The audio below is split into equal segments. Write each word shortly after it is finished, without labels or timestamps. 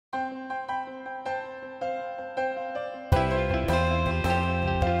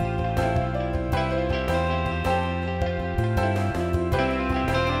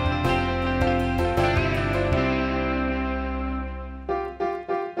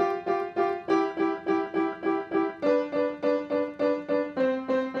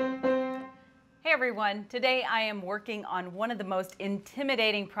Hey everyone, today I am working on one of the most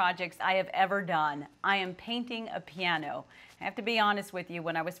intimidating projects I have ever done. I am painting a piano. I have to be honest with you,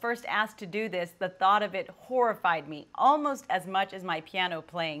 when I was first asked to do this, the thought of it horrified me, almost as much as my piano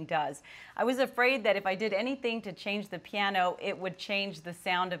playing does. I was afraid that if I did anything to change the piano, it would change the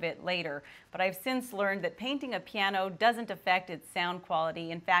sound of it later. But I've since learned that painting a piano doesn't affect its sound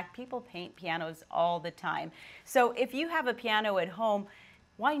quality. In fact, people paint pianos all the time. So if you have a piano at home,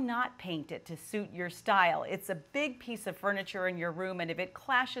 why not paint it to suit your style? It's a big piece of furniture in your room, and if it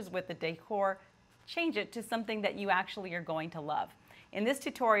clashes with the decor, change it to something that you actually are going to love. In this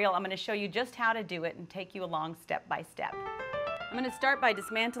tutorial, I'm going to show you just how to do it and take you along step by step. I'm going to start by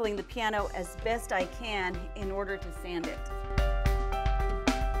dismantling the piano as best I can in order to sand it.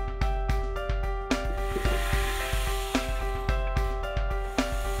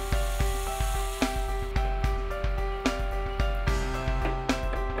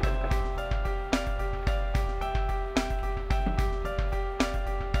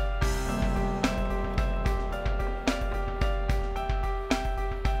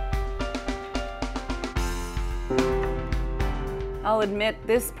 I'll admit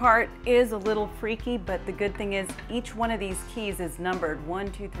this part is a little freaky, but the good thing is each one of these keys is numbered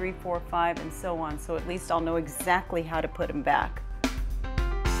 1, 2, 3, 4, 5, and so on, so at least I'll know exactly how to put them back.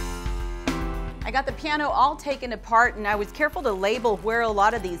 I got the piano all taken apart, and I was careful to label where a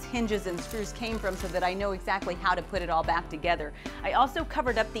lot of these hinges and screws came from so that I know exactly how to put it all back together. I also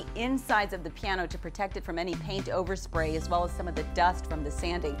covered up the insides of the piano to protect it from any paint overspray as well as some of the dust from the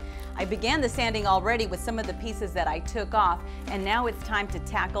sanding. I began the sanding already with some of the pieces that I took off, and now it's time to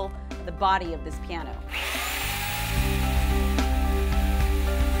tackle the body of this piano.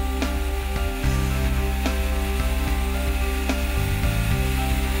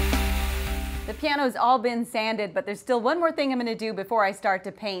 The piano's all been sanded, but there's still one more thing I'm going to do before I start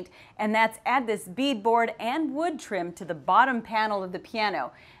to paint, and that's add this beadboard and wood trim to the bottom panel of the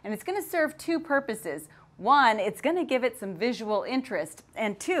piano. And it's going to serve two purposes. One, it's going to give it some visual interest,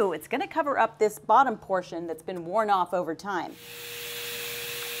 and two, it's going to cover up this bottom portion that's been worn off over time.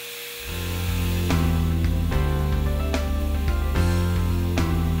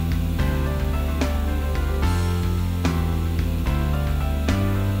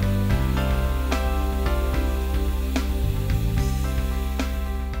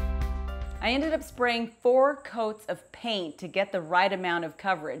 I ended up spraying 4 coats of paint to get the right amount of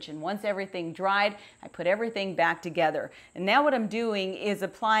coverage, and once everything dried, I put everything back together. And now what I'm doing is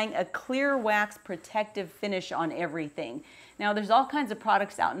applying a clear wax protective finish on everything. Now there's all kinds of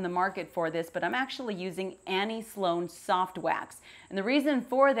products out in the market for this, but I'm actually using Annie Sloan soft wax. And the reason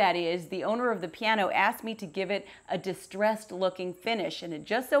for that is the owner of the piano asked me to give it a distressed looking finish, and it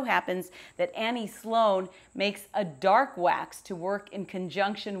just so happens that Annie Sloan makes a dark wax to work in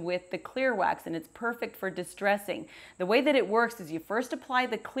conjunction with the clear wax, and it's perfect for distressing. The way that it works is you first apply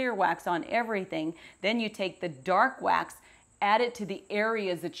the clear wax on everything, then you take the dark wax, add it to the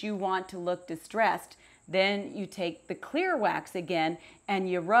areas that you want to look distressed. Then you take the clear wax again and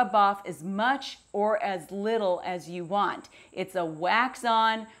you rub off as much or as little as you want. It's a wax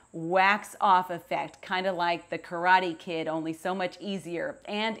on, wax off effect, kind of like the Karate Kid, only so much easier,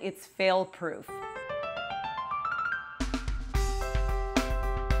 and it's fail proof.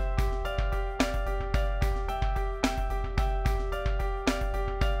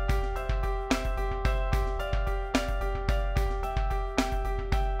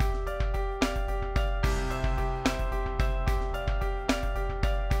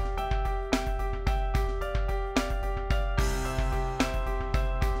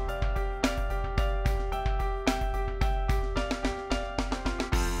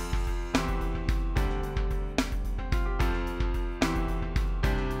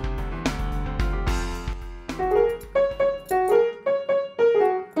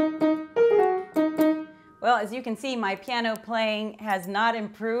 Well, as you can see, my piano playing has not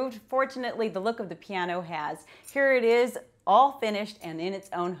improved. Fortunately, the look of the piano has. Here it is, all finished and in its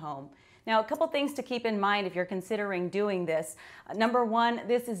own home. Now, a couple things to keep in mind if you're considering doing this. Number one,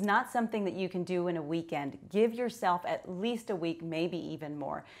 this is not something that you can do in a weekend. Give yourself at least a week, maybe even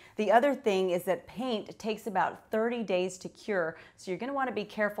more. The other thing is that paint takes about 30 days to cure, so you're going to want to be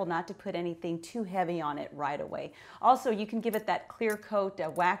careful not to put anything too heavy on it right away. Also, you can give it that clear coat,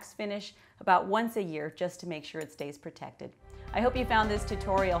 wax finish, about once a year just to make sure it stays protected. I hope you found this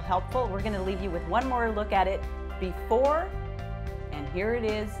tutorial helpful. We're going to leave you with one more look at it before, and here it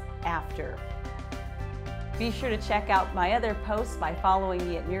is after. Be sure to check out my other posts by following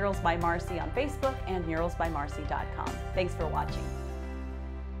me at Murals by Marcy on Facebook and muralsbymarcy.com. Thanks for watching.